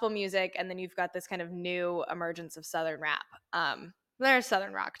got gospel music, and then you've got this kind of new emergence of Southern rap. There's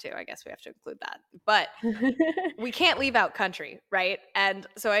Southern rock too, I guess we have to include that, but we can't leave out country, right? And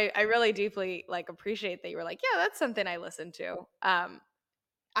so I really deeply like appreciate that you were like, yeah, that's something I listen to.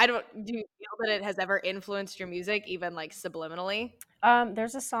 I don't Do you feel that it has ever influenced your music, even like subliminally?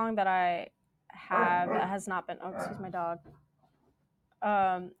 There's a song that I have that has not been, oh, excuse my dog,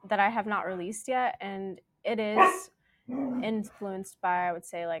 that I have not released yet. And it is influenced by, I would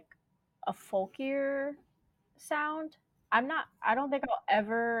say, like a folkier sound. I don't think I'll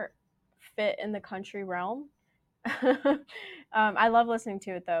ever fit in the country realm. I love listening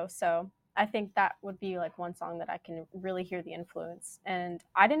to it though. So I think that would be like one song that I can really hear the influence. And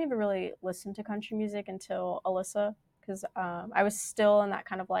I didn't even really listen to country music until Alyssa, because I was still in that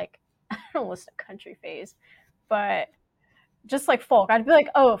kind of like, I don't listen to country phase. But just like folk. I'd be like,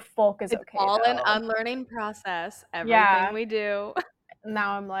 oh, folk is It's okay all an though. unlearning process, everything Yeah. we do.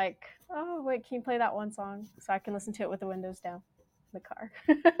 Now I'm like, oh wait, can you play that one song so I can listen to it with the windows down in the car?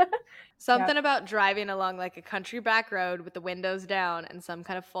 Something about driving along like a country back road with the windows down and some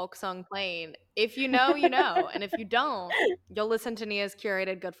kind of folk song playing. If you know, you know. And if you don't, you'll listen to Nia's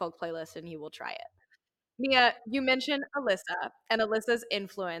curated good folk playlist and you will try it. Nia, you mentioned Alyssa and Alyssa's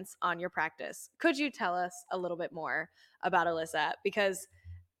influence on your practice. Could you tell us a little bit more about Alyssa? Because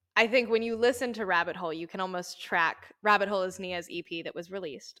I think when you listen to Rabbit Hole, you can almost track Rabbit Hole is Nia's EP that was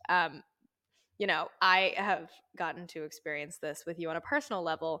released. I have gotten to experience this with you on a personal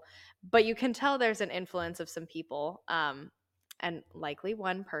level, but you can tell there's an influence of some people, and likely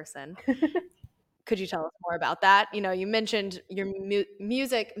one person. Could you tell us more about that? You mentioned your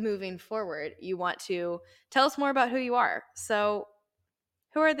music moving forward. You want to tell us more about who you are. So,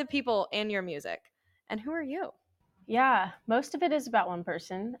 who are the people in your music, and who are you? Yeah, most of it is about one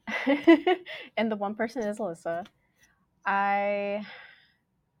person, and the one person is Alyssa. I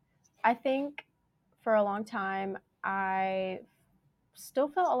I think for a long time I still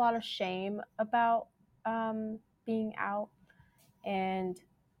felt a lot of shame about being out, and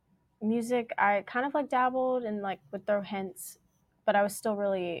music I kind of like dabbled and like would throw hints, but I was still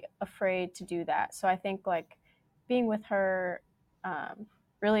really afraid to do that. So I think like being with her um,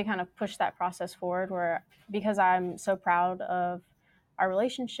 really kind of pushed that process forward, where because I'm so proud of our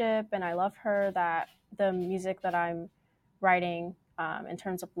relationship and I love her, that the music that I'm writing in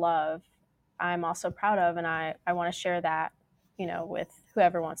terms of love, I'm also proud of, and I want to share that, with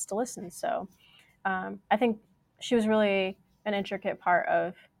whoever wants to listen. So I think she was really an intricate part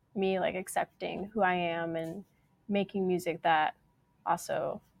of me, like accepting who I am and making music that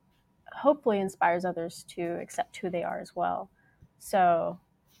also hopefully inspires others to accept who they are as well. So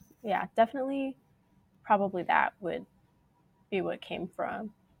yeah, definitely, probably that would be what came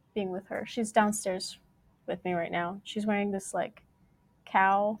from being with her. She's downstairs with me right now. She's wearing this like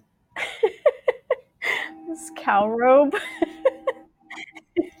cow, this cow robe.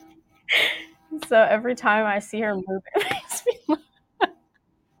 So every time I see her move, it makes me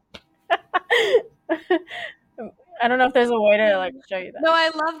I don't know if there's a way to like show you No,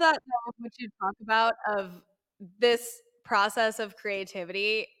 that. I love that what you talk about of this process of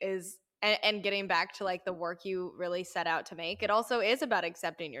creativity is and getting back to like the work you really set out to make. It also is about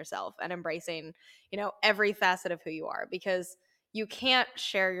accepting yourself and embracing, every facet of who you are, because you can't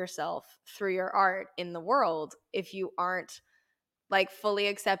share yourself through your art in the world if you aren't like fully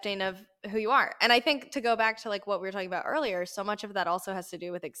accepting of who you are. And I think to go back to like what we were talking about earlier, so much of that also has to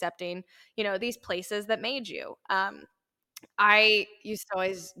do with accepting, these places that made you. I used to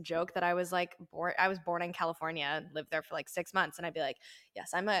always joke that I was born in California, lived there for like 6 months, and I'd be like,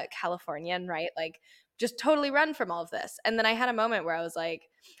 "Yes, I'm a Californian, right?" Like just totally run from all of this. And then I had a moment where I was like,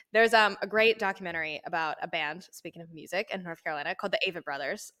 there's a great documentary about a band, speaking of music, in North Carolina called the Avett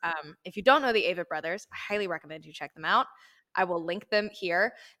Brothers. If you don't know the Avett Brothers, I highly recommend you check them out. I will link them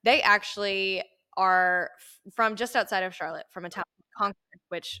here. They actually are from just outside of Charlotte, from a town called Concord,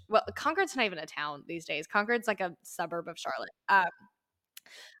 which, well, Concord's not even a town these days. Concord's like a suburb of Charlotte.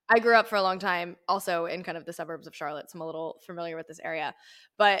 I grew up for a long time also in kind of the suburbs of Charlotte, so I'm a little familiar with this area.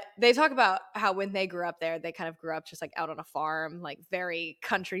 But they talk about how when they grew up there, they kind of grew up just like out on a farm, like very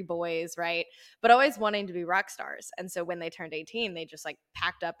country boys, right? But always wanting to be rock stars. And so when they turned 18, they just like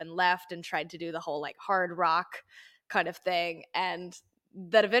packed up and left and tried to do the whole like hard rock kind of thing. And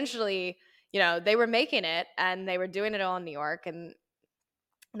that eventually, they were making it and they were doing it all in New York. And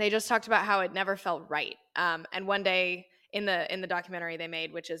they just talked about how it never felt right. And one day in the documentary they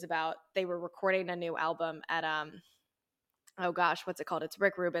made, which is about they were recording a new album at oh gosh, what's it called? It's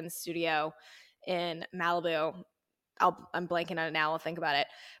Rick Rubin's studio in Malibu. I'm blanking on it now. I'll think about it.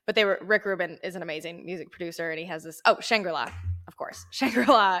 But Rick Rubin is an amazing music producer, and he has this. Oh, Shangri-La, of course.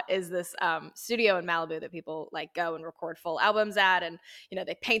 Shangri-La is this studio in Malibu that people like go and record full albums at, and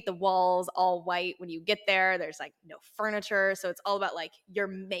they paint the walls all white when you get there. There's like no furniture, so it's all about like you're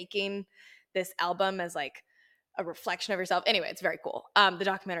making this album as like a reflection of yourself. Anyway, it's very cool. The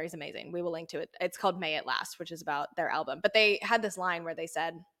documentary is amazing. We will link to it. It's called May It Last, which is about their album. But they had this line where they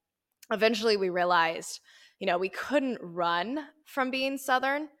said, eventually we realized, we couldn't run from being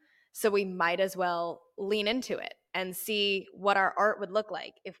Southern. So we might as well lean into it and see what our art would look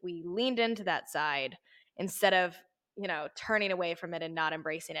like if we leaned into that side instead of, turning away from it and not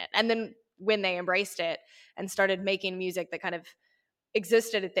embracing it. And then when they embraced it and started making music that kind of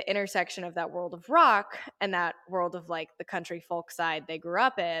existed at the intersection of that world of rock and that world of like the country folk side they grew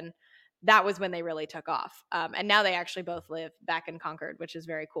up in, that was when they really took off. And now they actually both live back in Concord, which is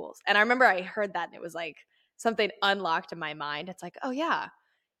very cool. And I remember I heard that and it was like something unlocked in my mind. It's like, oh yeah,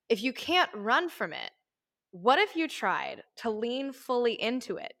 if you can't run from it, what if you tried to lean fully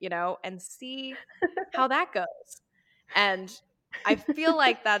into it, and see how that goes? And I feel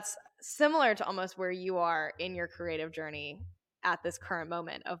like that's similar to almost where you are in your creative journey at this current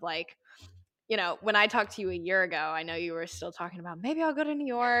moment of like, when I talked to you a year ago, I know you were still talking about maybe I'll go to New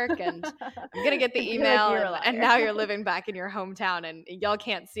York and I'm going to get I the feel like email. you're a And liar. now you're living back in your hometown, and y'all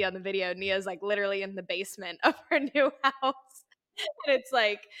can't see on the video. Nia's like literally in the basement of her new house. And it's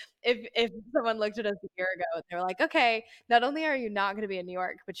like, if someone looked at us a year ago and they were like, okay, not only are you not going to be in New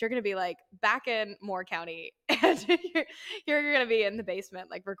York, but you're going to be like back in Moore County, and you're going to be in the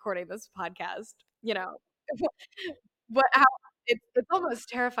basement, like recording this podcast, what, how, it's almost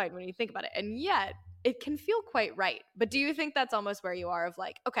terrifying when you think about it. And yet it can feel quite right. But do you think that's almost where you are of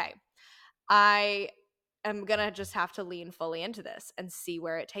like, okay, I am going to just have to lean fully into this and see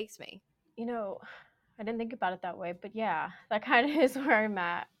where it takes me? I didn't think about it that way, but yeah, that kind of is where I'm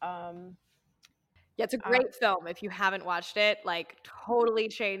at. Yeah, it's a great film. If you haven't watched it, like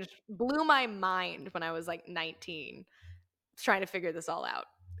totally blew my mind when I was like 19, trying to figure this all out.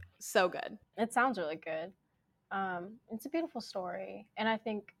 So good. It sounds really good. It's a beautiful story, and I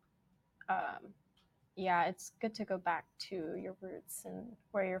think, yeah, it's good to go back to your roots and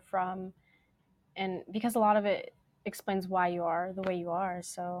where you're from, and because a lot of it explains why you are the way you are.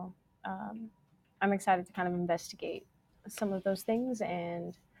 So I'm excited to kind of investigate some of those things,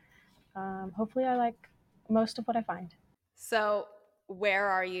 and hopefully I like most of what I find. So, where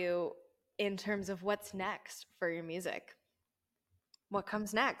are you in terms of what's next for your music? What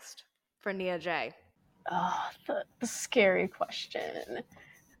comes next for Nia J? Oh, the scary question.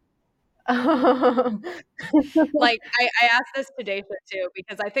 Like, I asked this to Daisha too,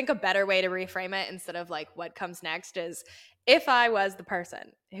 because I think a better way to reframe it instead of like what comes next is, if I was the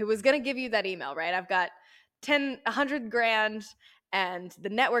person who was going to give you that email, right? I've got 100 grand and the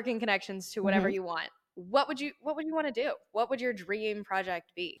networking connections to whatever Mhm. you want. What would you want to do? What would your dream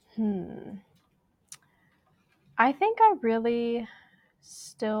project be? I think I really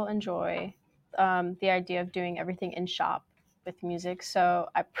still enjoy the idea of doing everything in shop with music. So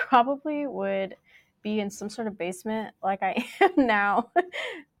I probably would be in some sort of basement like I am now.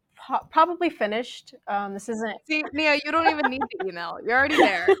 Probably finished. This isn't See, Nia, you don't even need the email. You're already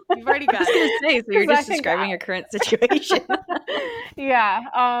there. You've already I got was it. gonna say, so you're 'cause I just think describing your current situation.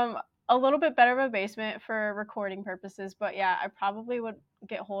 yeah, a little bit better of a basement for recording purposes, but yeah, I probably would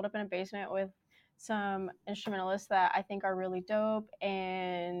get holed up in a basement with some instrumentalists that I think are really dope,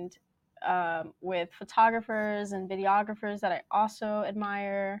 and with photographers and videographers that I also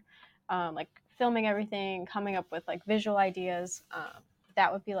admire, like filming everything, coming up with like visual ideas.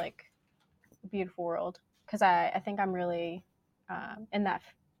 That would be like a beautiful world, because I think I'm really in that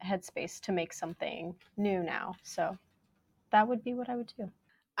headspace to make something new now. So that would be what I would do.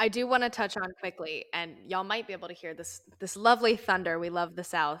 I do want to touch on quickly, and y'all might be able to hear this lovely thunder. We love the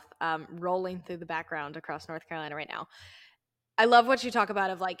South, rolling through the background across North Carolina right now. I love what you talk about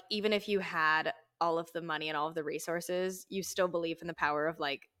of like, even if you had all of the money and all of the resources, you still believe in the power of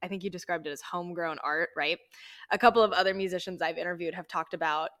like, I think you described it as homegrown art, right? A couple of other musicians I've interviewed have talked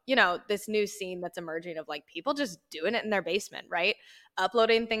about, this new scene that's emerging of like people just doing it in their basement, right?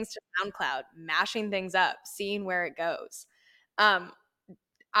 Uploading things to SoundCloud, mashing things up, seeing where it goes. Um,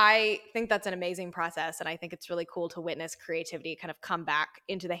 I think that's an amazing process. And I think it's really cool to witness creativity kind of come back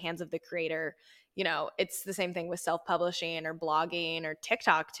into the hands of the creator. It's the same thing with self-publishing or blogging or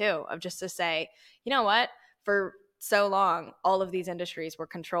TikTok too, of just to say, you know what, for so long, all of these industries were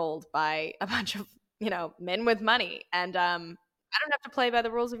controlled by a bunch of, men with money. And I don't have to play by the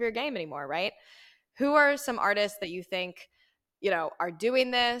rules of your game anymore, right? Who are some artists that you think, are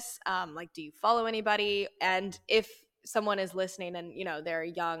doing this? Like, do you follow anybody? And if someone is listening and, they're a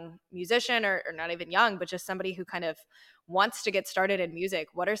young musician or not even young, but just somebody who kind of wants to get started in music,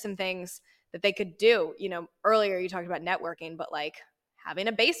 what are some things that they could do? Earlier you talked about networking, but like having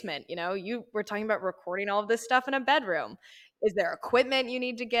a basement, you were talking about recording all of this stuff in a bedroom. Is there equipment you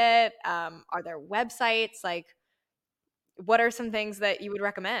need to get? Are there websites? Like, what are some things that you would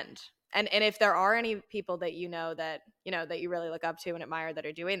recommend? And if there are any people that that you really look up to and admire that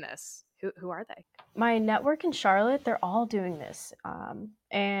are doing this, who are they? My network in Charlotte, they're all doing this.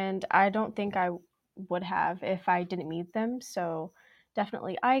 And I don't think I would have if I didn't meet them. So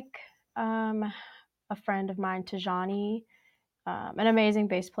definitely Ike, a friend of mine, Tajani, an amazing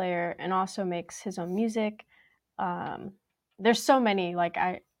bass player, and also makes his own music. Um, there's so many, like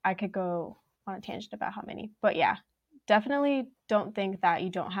I could go on a tangent about how many, but yeah, definitely don't think that you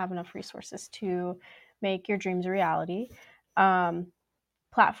don't have enough resources to make your dreams a reality. Um,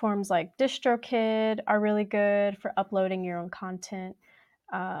 platforms like DistroKid are really good for uploading your own content.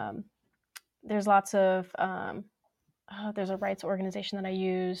 There's lots of there's a rights organization that I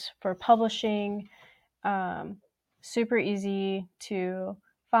use for publishing. Super easy to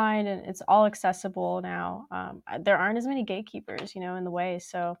find, and it's all accessible now. There aren't as many gatekeepers, in the way.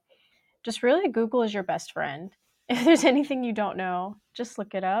 So just really Google is your best friend. If there's anything you don't know, just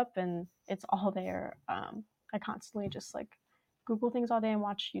look it up, and it's all there. I constantly just like Google things all day and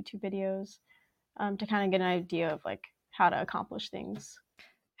watch YouTube videos to kind of get an idea of like how to accomplish things.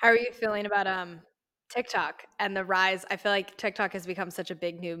 How are you feeling about TikTok and the rise? I feel like TikTok has become such a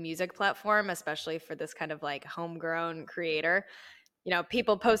big new music platform, especially for this kind of like homegrown creator.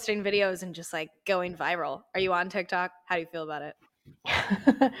 People posting videos and just like going viral. Are you on TikTok? How do you feel about it?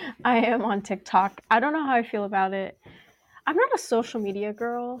 I am on TikTok. I don't know how I feel about it. I'm not a social media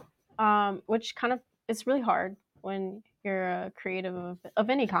girl, which kind of it's really hard when you're a creative of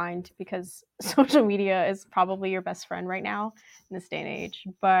any kind because social media is probably your best friend right now in this day and age.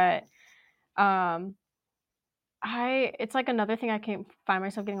 But um, it's like another thing I can find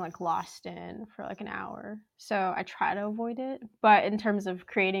myself getting like lost in for like an hour. So I try to avoid it. But in terms of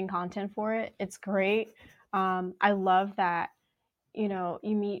creating content for it, it's great. I love that you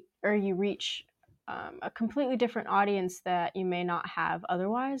meet or you reach a completely different audience that you may not have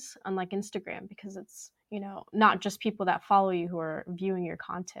otherwise, unlike Instagram, because it's not just people that follow you who are viewing your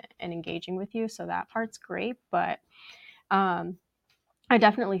content and engaging with you. So that part's great, but um, I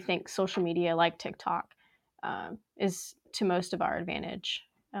definitely think social media like TikTok is to most of our advantage.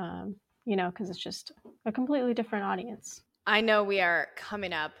 Because it's just a completely different audience. I know we are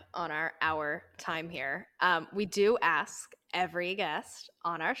coming up on our hour time here. We do ask every guest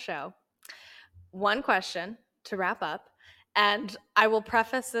on our show one question to wrap up. And I will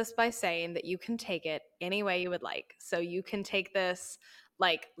preface this by saying that you can take it any way you would like. So you can take this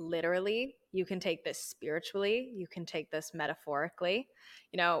like literally, you can take this spiritually, you can take this metaphorically.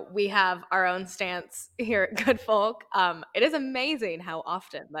 We have our own stance here at Good Folk. It is amazing how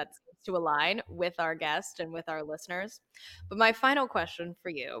often that seems to align with our guest and with our listeners. But my final question for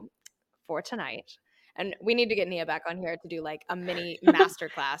you for tonight, and we need to get Nia back on here to do like a mini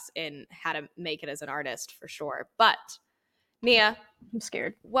masterclass in how to make it as an artist for sure. But Nia, I'm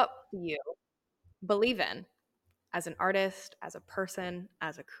scared. what do you believe in as an artist, as a person,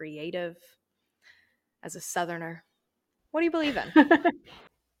 as a creative, as a Southerner? What do you believe in?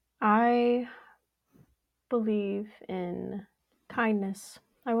 I believe in kindness.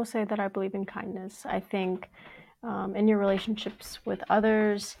 I will say that I believe in kindness. I think in your relationships with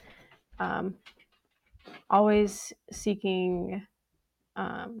others, um, always seeking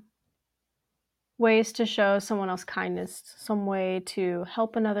um, ways to show someone else kindness, some way to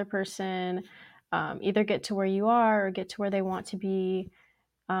help another person either get to where you are or get to where they want to be.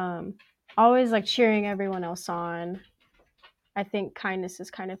 Um, Always like cheering everyone else on. I think kindness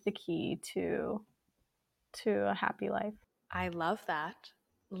is kind of the key to a happy life. I love that.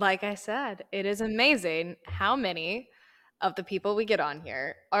 Like I said, it is amazing how many of the people we get on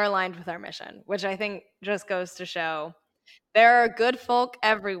here are aligned with our mission, which I think just goes to show there are good folk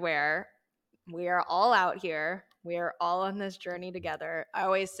everywhere. We are all out here. We are all on this journey together. I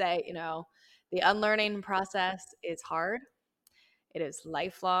always say, the unlearning process is hard. It is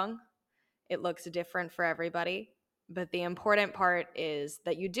lifelong. It looks different for everybody. But the important part is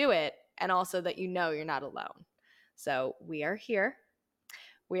that you do it and also that you're not alone. So we are here.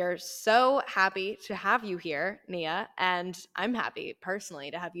 We are so happy to have you here, Nia, and I'm happy personally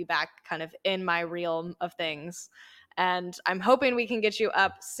to have you back kind of in my realm of things. And I'm hoping we can get you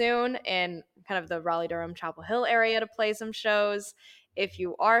up soon in kind of the Raleigh-Durham Chapel Hill area to play some shows. If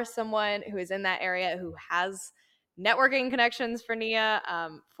you are someone who is in that area who has networking connections for Nia,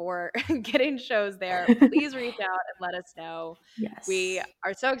 for getting shows there, please reach out and let us know. Yes. We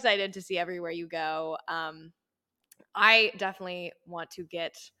are so excited to see everywhere you go. I definitely want to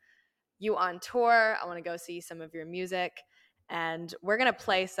get you on tour. I want to go see some of your music. And we're going to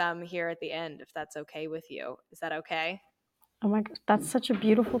play some here at the end, if that's okay with you. Is that okay? Oh my God, that's such a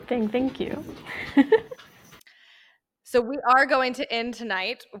beautiful thing. Thank you. So we are going to end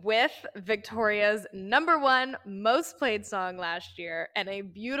tonight with Victoria's #1 most played song last year and a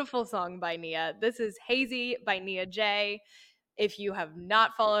beautiful song by Nia. This is Hazy by Nia J. If you have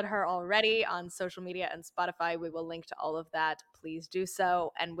not followed her already on social media and Spotify, we will link to all of that. Please do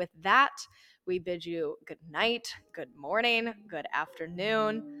so. And with that, we bid you good night, good morning, good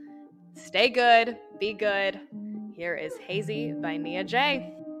afternoon. Stay good, be good. Here is Hazy by Nia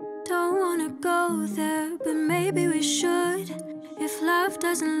J. Don't wanna go there, but maybe we should. If love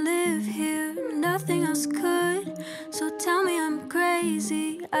doesn't live here, nothing else could. So tell me I'm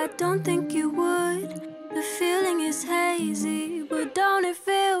crazy, I don't think you would. The feeling is hazy, but don't it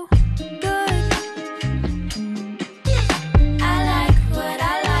feel good? I like what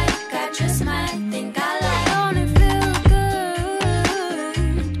I like, I just might think I like. Don't it feel good?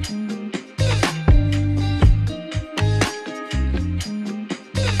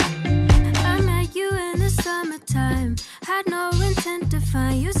 I met you in the summertime, had no intent to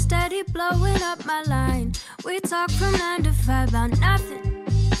find you, steady blowing up my line. We talk from 9 to 5 about nothing.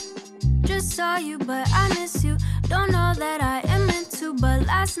 Just saw you, but I miss you. Don't know that I am meant to, but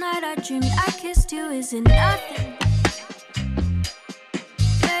last night I dreamed I kissed you. Is it nothing?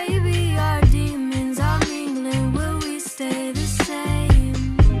 Baby, our demons are mingling. Will we stay the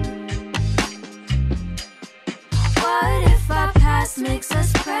same? What if our past makes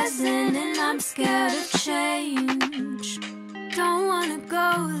us present and I'm scared of change? Don't wanna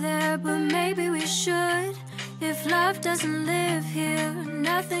go there, but maybe we should. If love doesn't live here,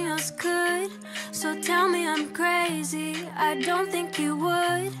 nothing else could. So tell me I'm crazy, I don't think you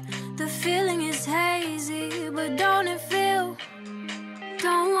would. The feeling is hazy, but don't it feel?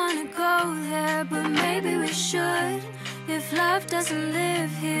 Don't wanna go there, but maybe we should. If love doesn't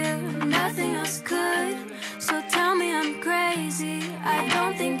live here, nothing else could. So tell me I'm crazy, I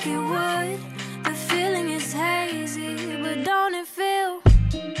don't think you would. The feeling is hazy, but don't it feel?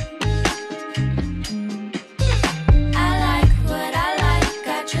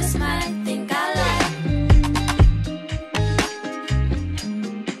 Just might think I like.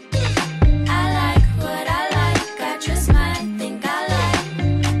 I like what I like, I just might think I like.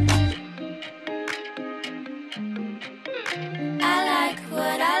 I like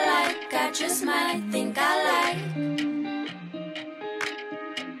what I like, I just might think I like.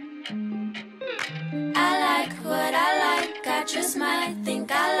 I like what I like, I just might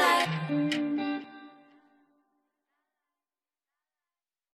think I like.